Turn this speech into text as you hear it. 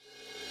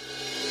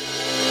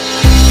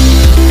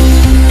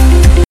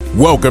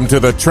Welcome to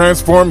the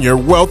Transform Your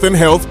Wealth and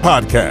Health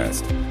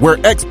podcast,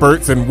 where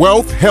experts in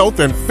wealth, health,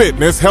 and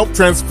fitness help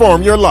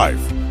transform your life.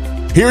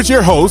 Here's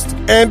your host,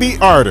 Andy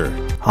Arter.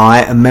 Hi,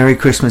 and Merry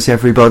Christmas,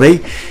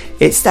 everybody.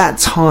 It's that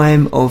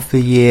time of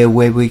the year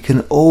where we can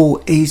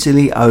all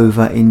easily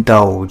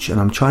overindulge, and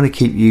I'm trying to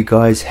keep you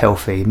guys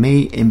healthy,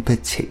 me in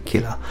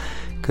particular,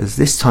 because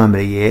this time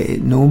of the year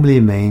it normally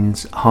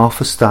means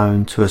half a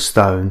stone to a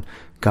stone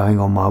going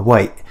on my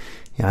weight.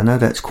 Yeah, I know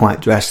that's quite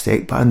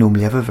drastic, but I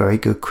normally have a very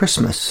good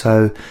Christmas,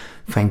 so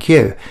thank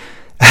you.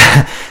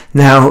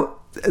 Now,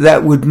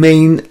 that would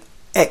mean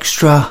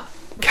extra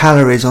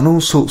calories on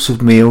all sorts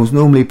of meals,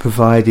 normally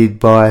provided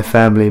by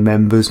family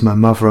members, my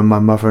mother and my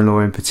mother-in-law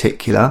in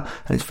particular,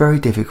 and it's very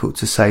difficult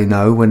to say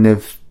no when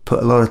they've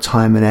put a lot of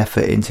time and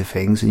effort into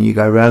things, and you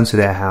go round to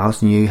their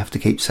house and you have to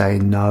keep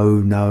saying no,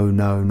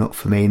 not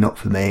for me,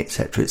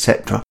 etc,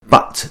 etc.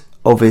 But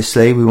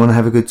obviously, we want to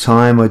have a good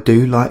time. I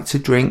do like to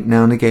drink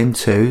now and again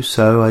too,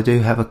 so I do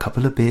have a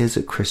couple of beers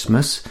at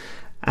Christmas.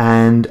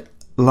 And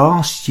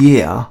last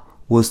year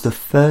was the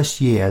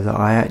first year that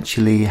I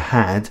actually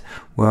had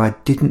where I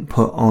didn't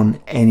put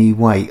on any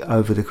weight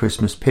over the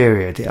Christmas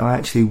period. I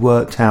actually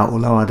worked out,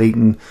 although I'd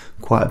eaten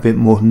quite a bit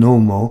more than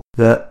normal,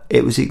 that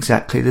it was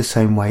exactly the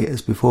same weight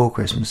as before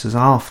Christmas as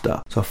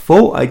after. So I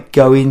thought I'd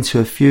go into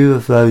a few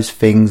of those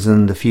things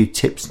and a few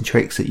tips and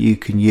tricks that you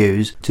can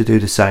use to do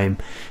the same,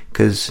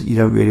 because you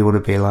don't really want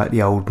to be like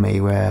the old me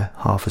where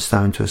half a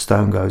stone to a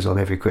stone goes on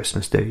every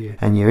Christmas, do you?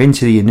 And you're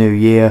into your new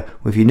year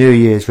with your New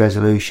Year's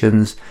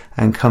resolutions,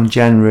 and come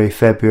January,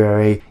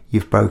 February,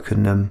 you've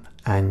broken them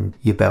and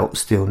your belt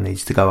still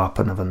needs to go up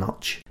another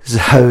notch.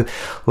 So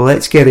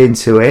let's get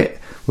into it.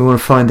 We want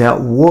to find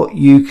out what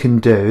you can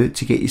do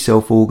to get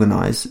yourself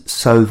organised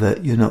so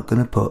that you're not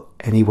going to put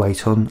any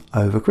weight on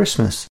over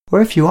Christmas.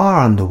 Or if you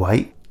are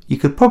underweight, you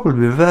could probably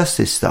reverse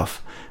this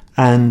stuff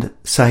and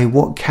say,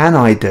 what can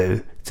I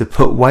do to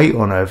put weight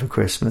on over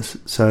Christmas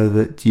so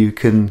that you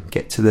can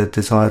get to the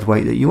desired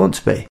weight that you want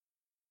to be?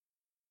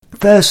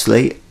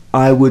 Firstly,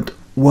 I would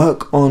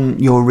work on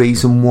your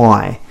reason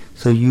why.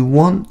 So you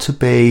want to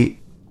be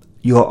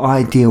your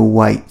ideal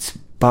weight,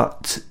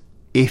 but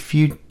if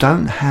you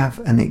don't have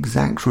an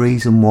exact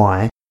reason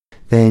why,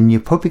 then you're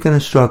probably going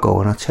to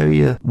struggle, and I'll tell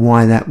you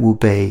why that will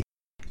be.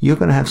 You're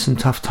going to have some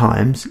tough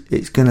times.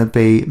 It's going to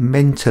be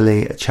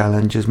mentally a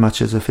challenge as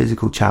much as a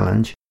physical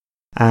challenge,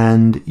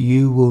 and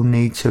you will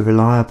need to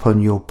rely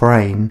upon your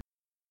brain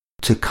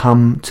to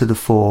come to the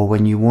fore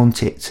when you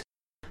want it.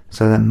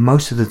 So that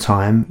most of the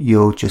time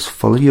you'll just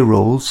follow your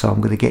rules. So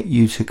I'm going to get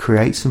you to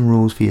create some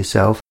rules for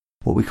yourself,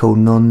 what we call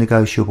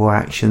non-negotiable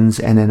actions,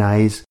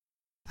 NNAs,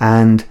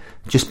 and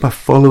just by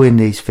following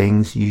these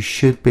things you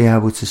should be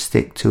able to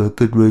stick to a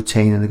good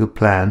routine and a good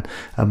plan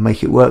and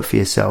make it work for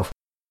yourself.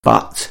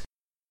 But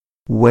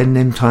when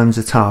them times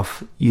are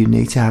tough, you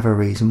need to have a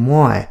reason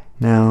why.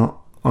 Now,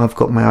 I've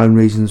got my own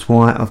reasons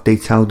why. I've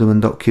detailed them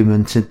and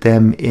documented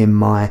them in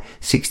my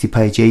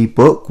 60-page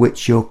ebook,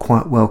 which you're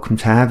quite welcome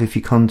to have. If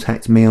you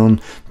contact me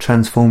on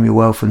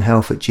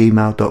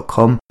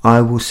transformyourwealthandhealth@gmail.com, I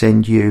will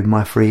send you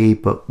my free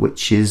ebook,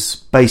 which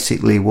is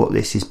basically what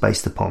this is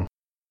based upon.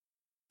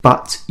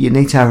 But you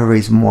need to have a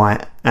reason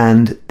why,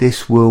 and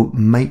this will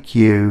make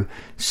you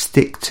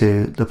stick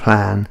to the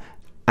plan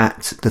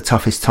at the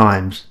toughest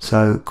times.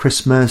 So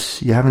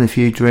Christmas, you're having a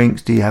few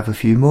drinks. Do you have a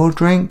few more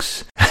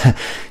drinks?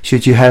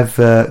 Should you have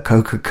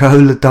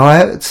Coca-Cola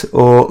Diet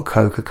or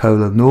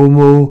Coca-Cola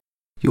Normal?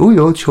 All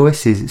your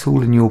choices, it's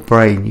all in your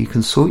brain. You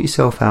can sort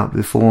yourself out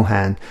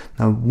beforehand.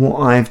 Now, what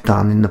I've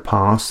done in the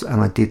past, and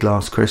I did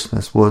last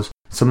Christmas, was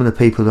some of the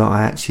people that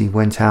I actually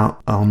went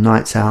out on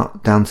nights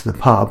out down to the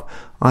pub,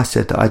 I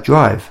said that I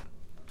drove.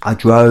 I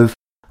drove,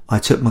 I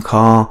took my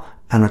car,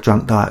 and I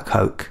drank Diet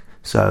Coke.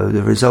 So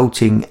the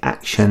resulting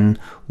action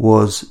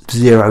was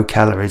 0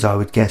 calories, I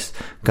would guess,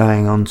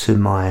 going onto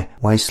my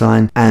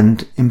waistline.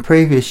 And in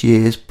previous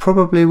years,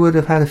 probably would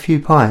have had a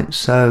few pints.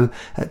 So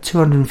at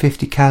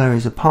 250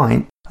 calories a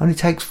pint, only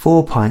takes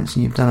 4 pints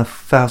and you've done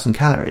 1,000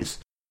 calories.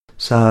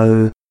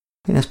 So I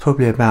think that's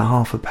probably about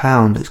half a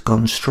pound that's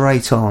gone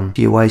straight on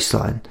to your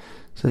waistline.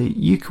 So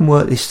you can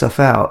work this stuff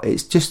out.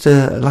 It's just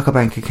like a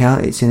bank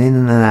account. It's an in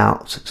and an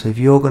out. So if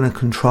you're going to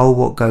control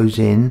what goes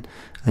in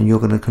and you're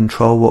going to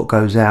control what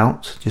goes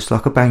out, just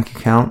like a bank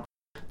account,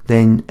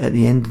 then at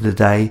the end of the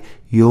day,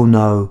 you'll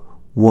know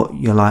what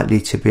you're likely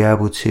to be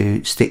able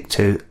to stick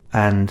to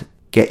and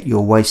get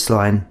your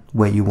waistline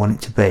where you want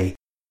it to be.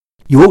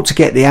 You ought to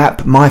get the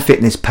app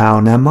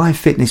MyFitnessPal. Now,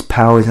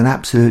 MyFitnessPal is an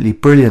absolutely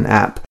brilliant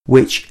app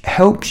which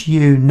helps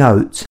you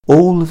note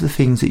all of the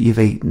things that you've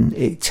eaten.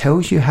 It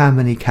tells you how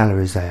many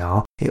calories they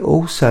are. It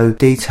also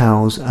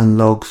details and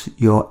logs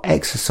your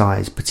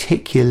exercise,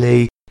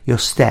 particularly your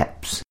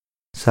steps.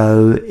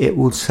 So it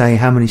will say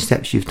how many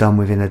steps you've done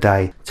within a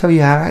day, tell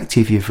you how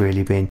active you've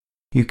really been.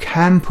 You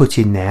can put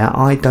in there,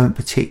 I don't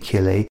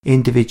particularly,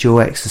 individual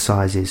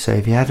exercises. So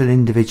if you had an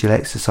individual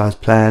exercise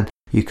plan,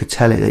 you could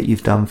tell it that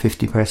you've done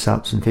 50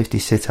 press-ups and 50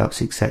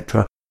 sit-ups,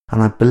 etc.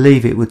 And I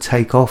believe it would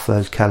take off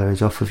those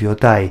calories off of your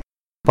day.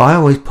 But I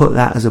always put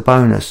that as a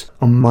bonus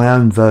on my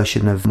own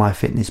version of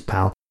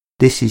MyFitnessPal.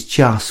 This is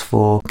just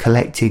for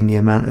collecting the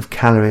amount of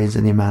calories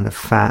and the amount of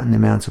fat and the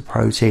amount of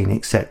protein,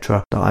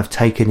 etc. that I've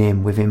taken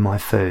in within my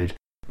food.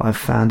 But I've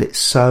found it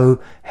so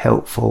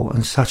helpful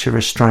and such a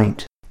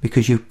restraint,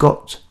 because you've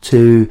got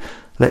to,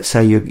 let's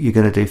say you're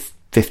going to do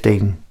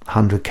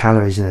 1,500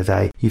 calories in a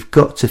day. You've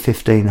got to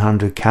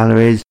 1,500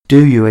 calories.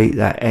 Do you eat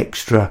that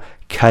extra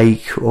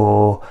cake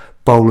or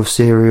bowl of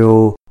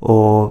cereal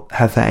or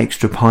have that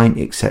extra pint,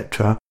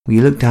 etc.? Well,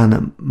 you look down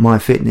at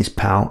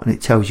MyFitnessPal and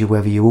it tells you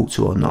whether you ought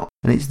to or not.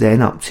 And it's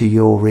then up to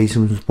your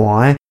reasons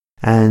why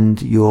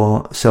and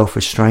your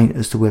self-restraint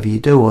as to whether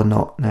you do or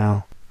not.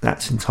 Now,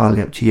 that's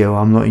entirely up to you.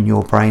 I'm not in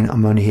your brain.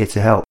 I'm only here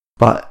to help.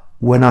 But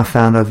when I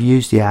found I've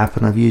used the app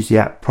and I've used the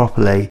app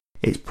properly,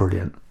 it's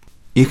brilliant.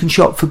 You can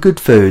shop for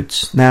good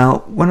foods.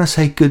 Now, when I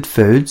say good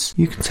foods,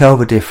 you can tell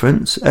the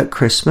difference at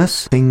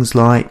Christmas. Things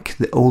like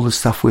all the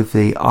stuff with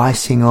the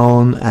icing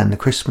on and the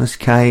Christmas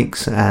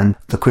cakes and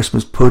the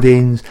Christmas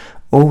puddings,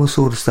 all the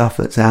sort of stuff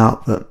that's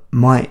out that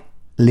might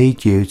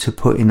lead you to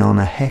putting on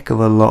a heck of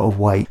a lot of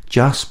weight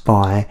just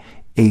by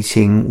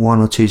eating 1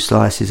 or 2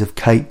 slices of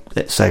cake,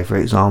 let's say for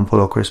example,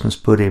 or Christmas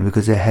pudding,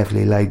 because they're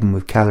heavily laden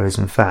with calories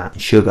and fat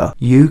and sugar.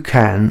 You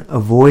can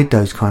avoid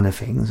those kind of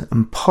things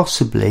and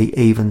possibly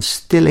even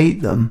still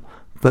eat them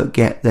but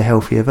get the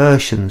healthier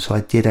version. So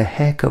I did a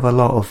heck of a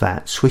lot of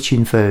that,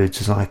 switching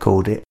foods as I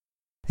called it.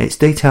 It's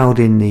detailed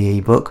in the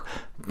ebook,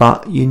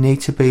 but you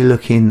need to be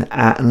looking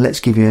at, and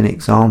let's give you an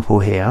example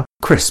here,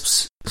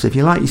 crisps. So if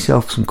you like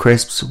yourself some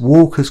crisps,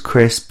 Walker's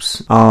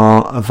crisps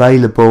are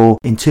available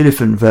in 2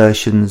 different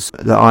versions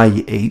that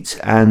I eat,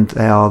 and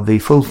they are the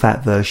full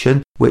fat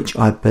version, which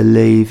I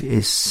believe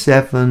is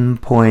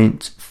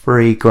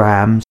 7.3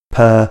 grams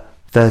per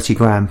 30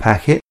 gram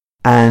packet,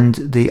 and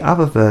the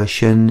other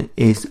version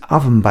is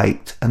oven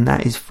baked, and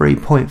that is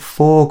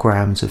 3.4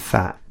 grams of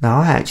fat. Now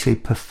I actually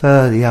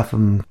prefer the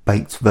oven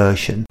baked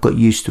version, got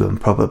used to them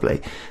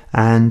probably,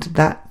 and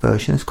that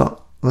version has got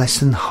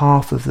less than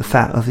half of the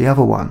fat of the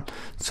other one.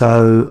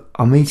 So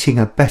I'm eating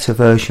a better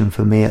version,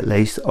 for me at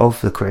least, of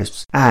the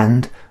crisps,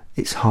 and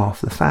it's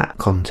half the fat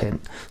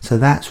content. So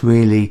that's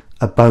really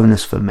a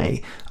bonus for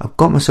me. I've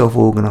got myself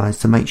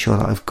organised to make sure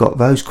that I've got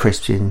those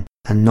crisps in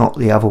and not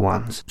the other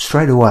ones.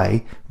 Straight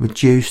away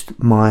reduced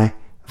my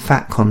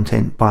fat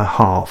content by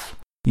half.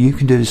 You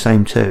can do the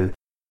same too.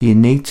 You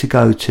need to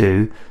go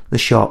to the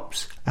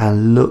shops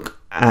and look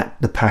at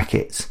the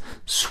packets.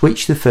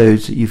 Switch the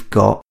foods that you've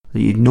got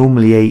that you'd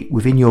normally eat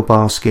within your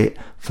basket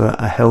for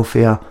a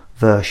healthier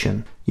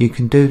version. You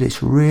can do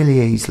this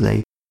really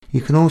easily.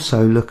 You can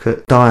also look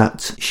at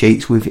diet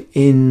sheets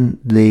within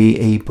the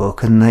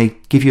ebook, and they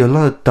give you a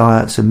lot of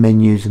diets and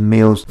menus and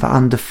meals for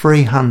under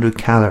 300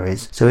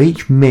 calories. So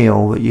each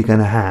meal that you're going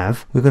to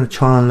have, we're going to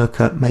try and look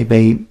at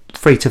maybe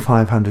 300 to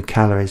 500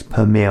 calories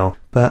per meal,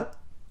 but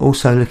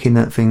also looking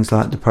at things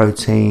like the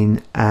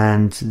protein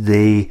and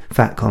the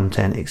fat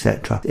content,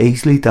 etc.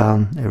 Easily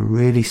done. They're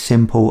really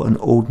simple and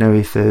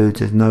ordinary foods.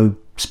 There's no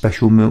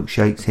special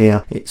milkshakes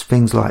here. It's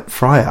things like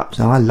fry-ups.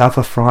 Now I love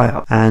a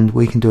fry-up, and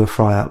we can do a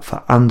fry-up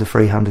for under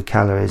 300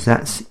 calories.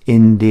 That's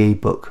in the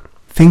ebook.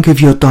 Think of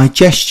your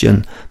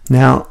digestion.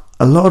 Now,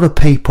 a lot of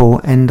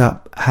people end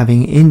up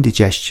having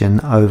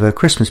indigestion over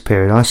Christmas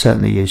period. I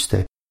certainly used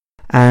to.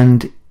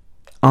 And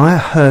I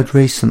heard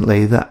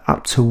recently that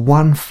up to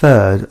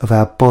 1/3 of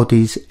our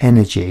body's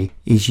energy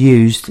is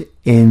used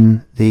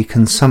in the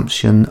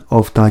consumption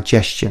of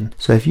digestion.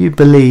 So if you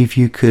believe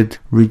you could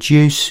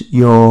reduce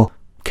your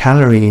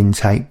calorie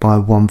intake by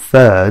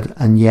 1/3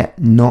 and yet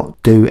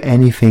not do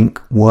anything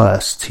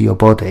worse to your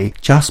body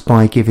just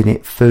by giving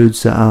it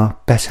foods that are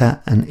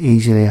better and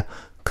easier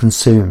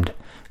consumed,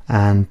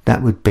 and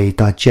that would be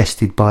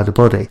digested by the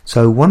body.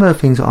 So one of the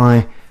things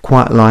I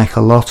quite like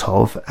a lot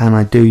of, and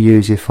I do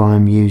use if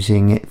I'm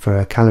using it for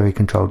a calorie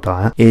controlled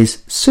diet, is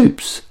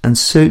soups. And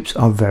soups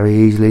are very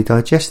easily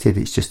digested.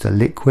 It's just a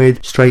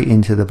liquid straight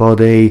into the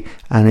body,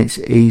 and it's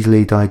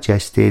easily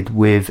digested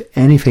with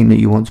anything that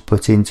you want to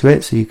put into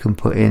it. So you can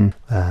put in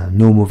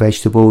normal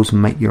vegetables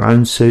and make your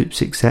own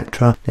soups,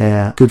 etc.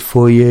 They're good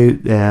for you,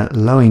 they're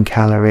low in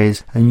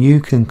calories, and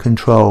you can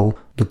control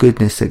the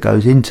goodness that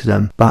goes into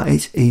them, but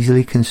it's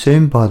easily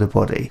consumed by the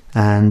body,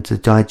 and the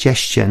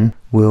digestion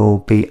will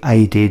be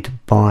aided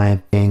by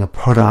being a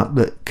product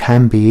that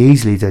can be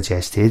easily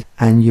digested,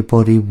 and your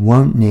body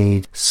won't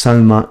need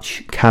so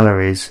much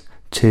calories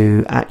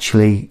to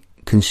actually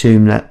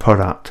consume that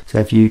product. So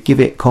if you give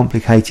it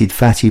complicated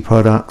fatty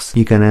products,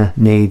 you're going to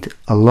need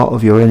a lot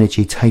of your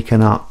energy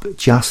taken up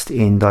just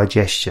in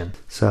digestion.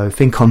 So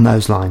think on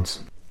those lines.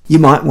 You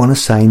might want to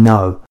say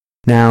no.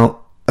 Now,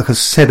 like I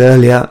said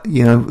earlier,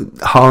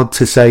 hard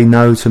to say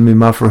no to my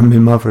mother and my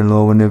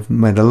mother-in-law when they've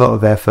made a lot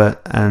of effort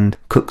and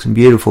cooked some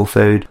beautiful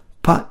food.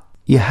 But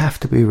you have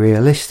to be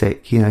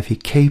realistic. If you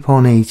keep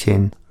on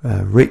eating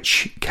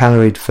rich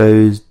caloried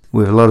foods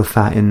with a lot of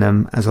fat in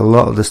them, as a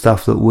lot of the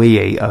stuff that we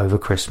eat over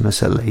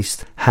Christmas at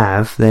least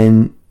have,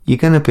 then you're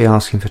going to be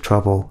asking for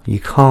trouble. You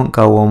can't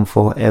go on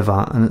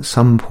forever, and at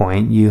some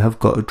point you have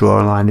got to draw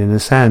a line in the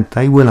sand.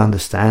 They will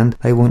understand.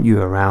 They want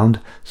you around,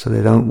 so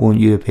they don't want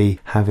you to be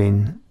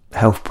having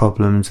health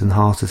problems and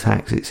heart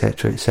attacks,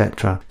 etc.,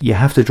 etc. You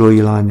have to draw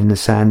your line in the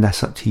sand.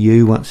 That's up to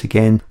you once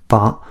again,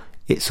 but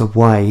it's a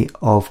way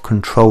of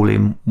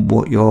controlling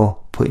what you're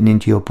putting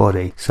into your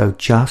body. So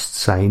just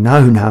say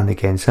no now and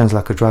again. Sounds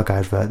like a drug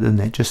advert, doesn't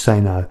it? Just say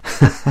no.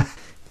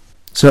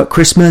 So at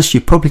Christmas,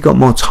 you've probably got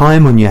more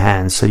time on your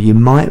hands, so you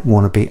might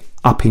want to be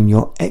upping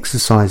your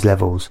exercise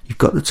levels. You've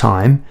got the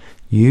time.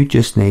 You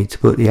just need to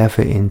put the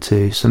effort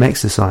into some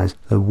exercise.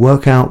 So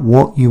work out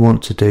what you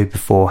want to do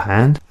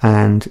beforehand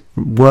and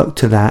work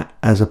to that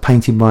as a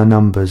painting by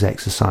numbers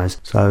exercise.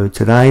 So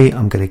today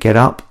I'm going to get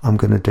up, I'm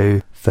going to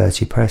do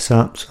 30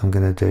 press-ups, I'm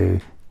going to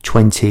do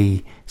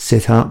 20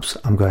 sit-ups,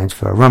 I'm going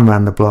for a run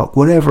around the block,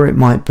 whatever it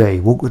might be.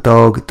 Walk the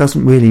dog, it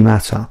doesn't really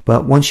matter.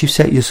 But once you've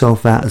set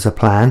yourself out as a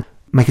plan,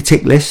 make a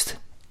tick list.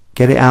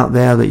 Get it out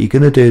there that you're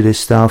going to do this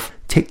stuff.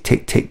 Tick,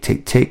 tick, tick,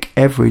 tick, tick.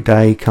 Every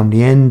day, come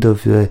the end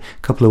of the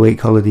couple of week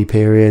holiday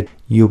period,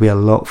 you'll be a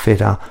lot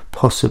fitter,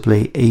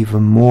 possibly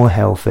even more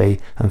healthy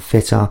and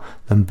fitter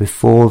than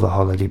before the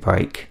holiday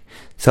break.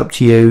 It's up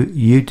to you.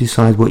 You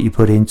decide what you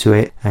put into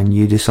it and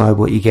you decide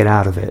what you get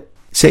out of it.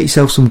 Set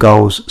yourself some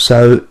goals.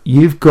 So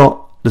you've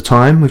got the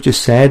time, we've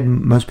just said,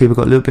 most people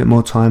got a little bit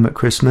more time at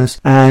Christmas,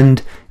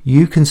 and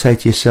you can say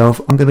to yourself,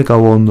 I'm going to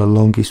go on the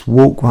longest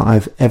walk that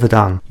I've ever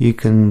done. You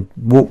can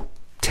walk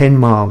 10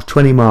 miles,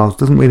 20 miles,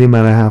 doesn't really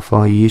matter how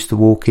far you used to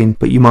walk in,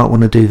 but you might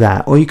want to do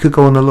that. Or you could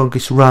go on the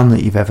longest run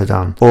that you've ever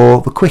done,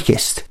 or the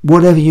quickest.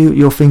 Whatever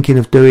you're thinking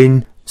of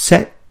doing,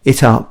 set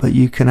it up, but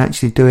you can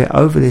actually do it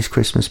over this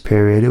Christmas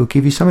period. It will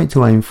give you something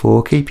to aim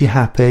for, keep you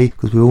happy,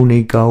 because we all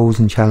need goals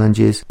and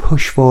challenges.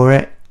 Push for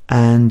it,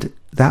 and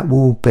that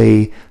will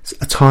be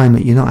a time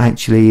that you're not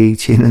actually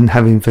eating and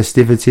having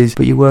festivities,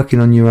 but you're working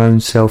on your own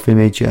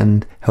self-image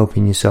and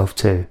helping yourself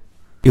too.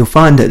 You'll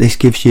find that this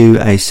gives you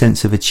a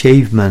sense of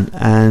achievement,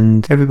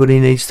 and everybody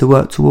needs to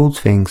work towards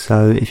things.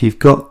 So if you've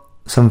got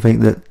something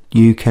that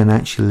you can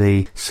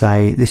actually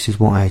say, this is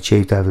what I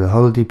achieved over the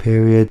holiday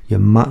period, you're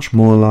much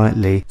more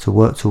likely to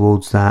work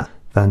towards that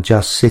than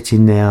just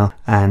sitting there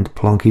and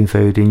plonking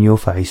food in your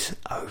face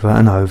over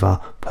and over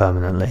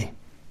permanently.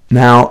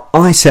 Now,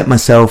 I set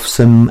myself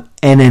some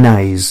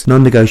NNAs,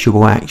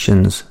 non-negotiable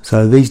actions.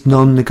 So these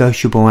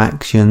non-negotiable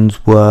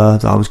actions were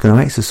that I was going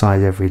to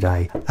exercise every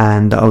day,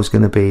 and I was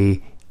going to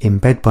be in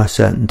bed by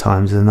certain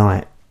times of the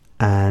night,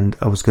 and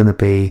I was going to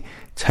be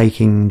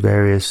taking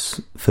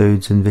various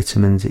foods and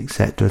vitamins,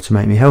 etc., to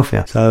make me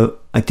healthier. So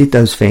I did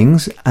those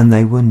things, and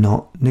they were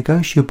not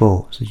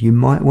negotiable. So you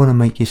might want to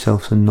make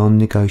yourself some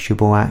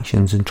non-negotiable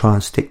actions and try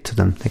and stick to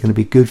them. They're going to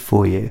be good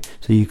for you,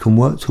 so you can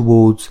work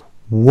towards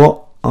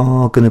what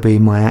are going to be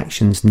my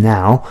actions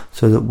now,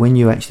 so that when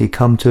you actually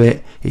come to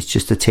it, it's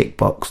just a tick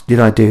box. Did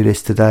I do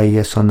this today?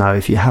 Yes or no?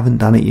 If you haven't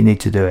done it, you need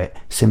to do it.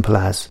 Simple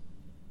as.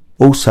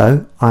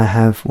 Also, I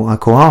have what I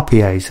call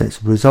RPAs,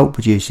 that's result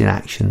producing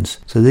actions.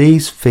 So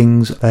these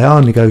things, they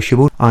are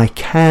negotiable. I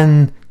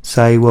can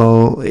say,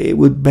 well, it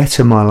would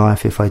better my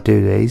life if I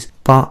do these,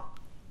 but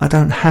I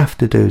don't have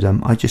to do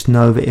them. I just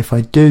know that if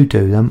I do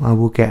them, I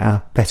will get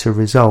a better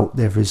result.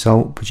 They're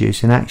result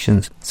producing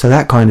actions. So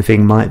that kind of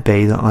thing might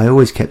be that I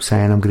always kept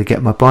saying I'm going to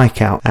get my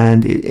bike out,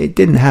 and it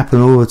didn't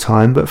happen all the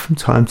time, but from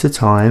time to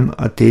time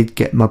I did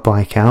get my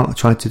bike out. I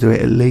tried to do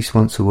it at least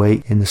once a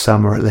week, in the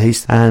summer at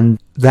least, and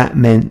that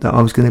meant that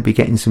I was going to be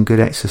getting some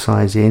good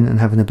exercise in and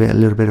having a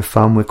little bit of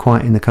fun. We're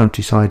quite in the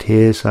countryside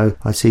here, so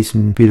I see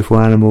some beautiful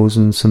animals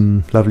and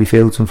some lovely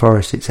fields and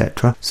forests,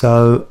 etc.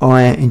 So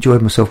I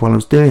enjoyed myself while I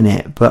was doing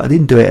it, but I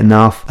didn't do it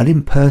enough. I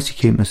didn't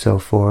persecute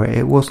myself for it.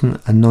 It wasn't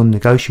a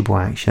non-negotiable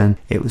action.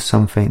 It was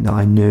something that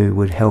I knew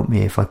would help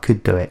me if I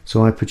could do it.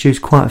 So I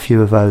produced quite a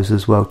few of those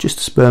as well, just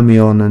to spur me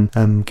on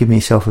and give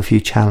myself a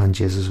few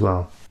challenges as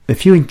well.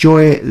 If you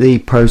enjoy the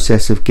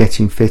process of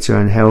getting fitter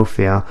and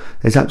healthier,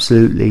 there's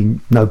absolutely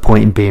no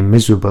point in being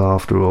miserable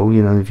after all.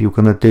 You know, if you're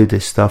going to do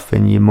this stuff,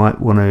 then you might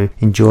want to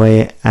enjoy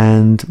it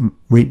and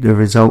reap the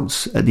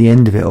results at the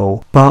end of it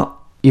all. But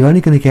you're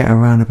only going to get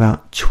around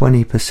about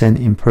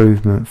 20%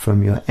 improvement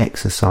from your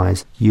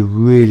exercise. You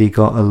really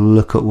got to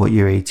look at what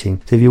you're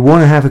eating. So if you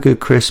want to have a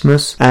good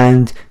Christmas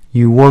and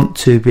you want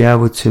to be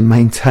able to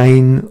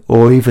maintain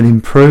or even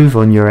improve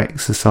on your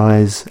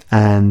exercise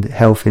and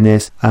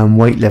healthiness and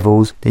weight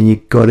levels, then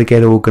you've got to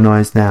get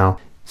organised now.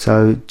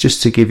 So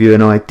just to give you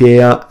an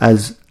idea,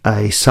 as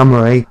a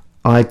summary,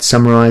 I'd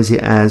summarise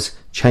it as: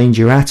 change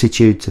your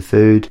attitude to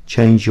food,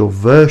 change your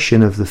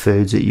version of the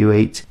foods that you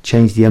eat,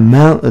 change the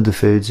amount of the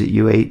foods that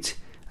you eat,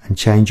 and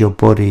change your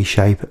body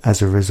shape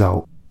as a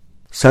result.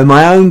 So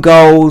my own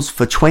goals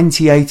for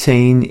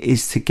 2018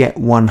 is to get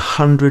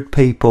 100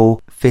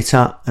 people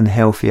fitter and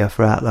healthier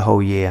throughout the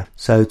whole year.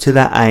 So to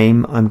that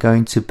aim, I'm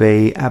going to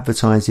be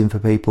advertising for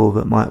people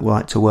that might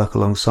like to work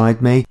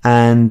alongside me,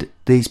 and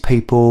these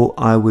people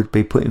I would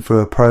be putting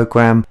through a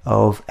program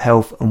of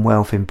health and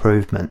wealth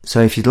improvement.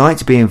 So if you'd like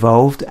to be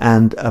involved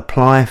and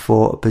apply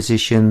for a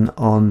position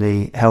on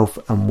the health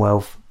and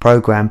wealth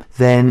program,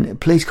 then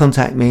please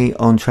contact me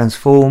on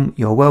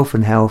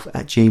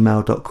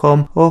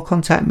transformyourwealthandhealth@gmail.com, or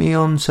contact me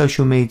on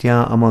social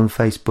media. I'm on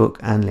Facebook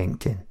and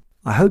LinkedIn.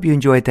 I hope you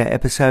enjoyed that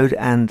episode,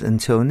 and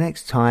until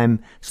next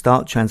time,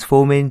 start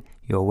transforming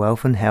your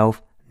wealth and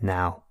health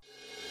now.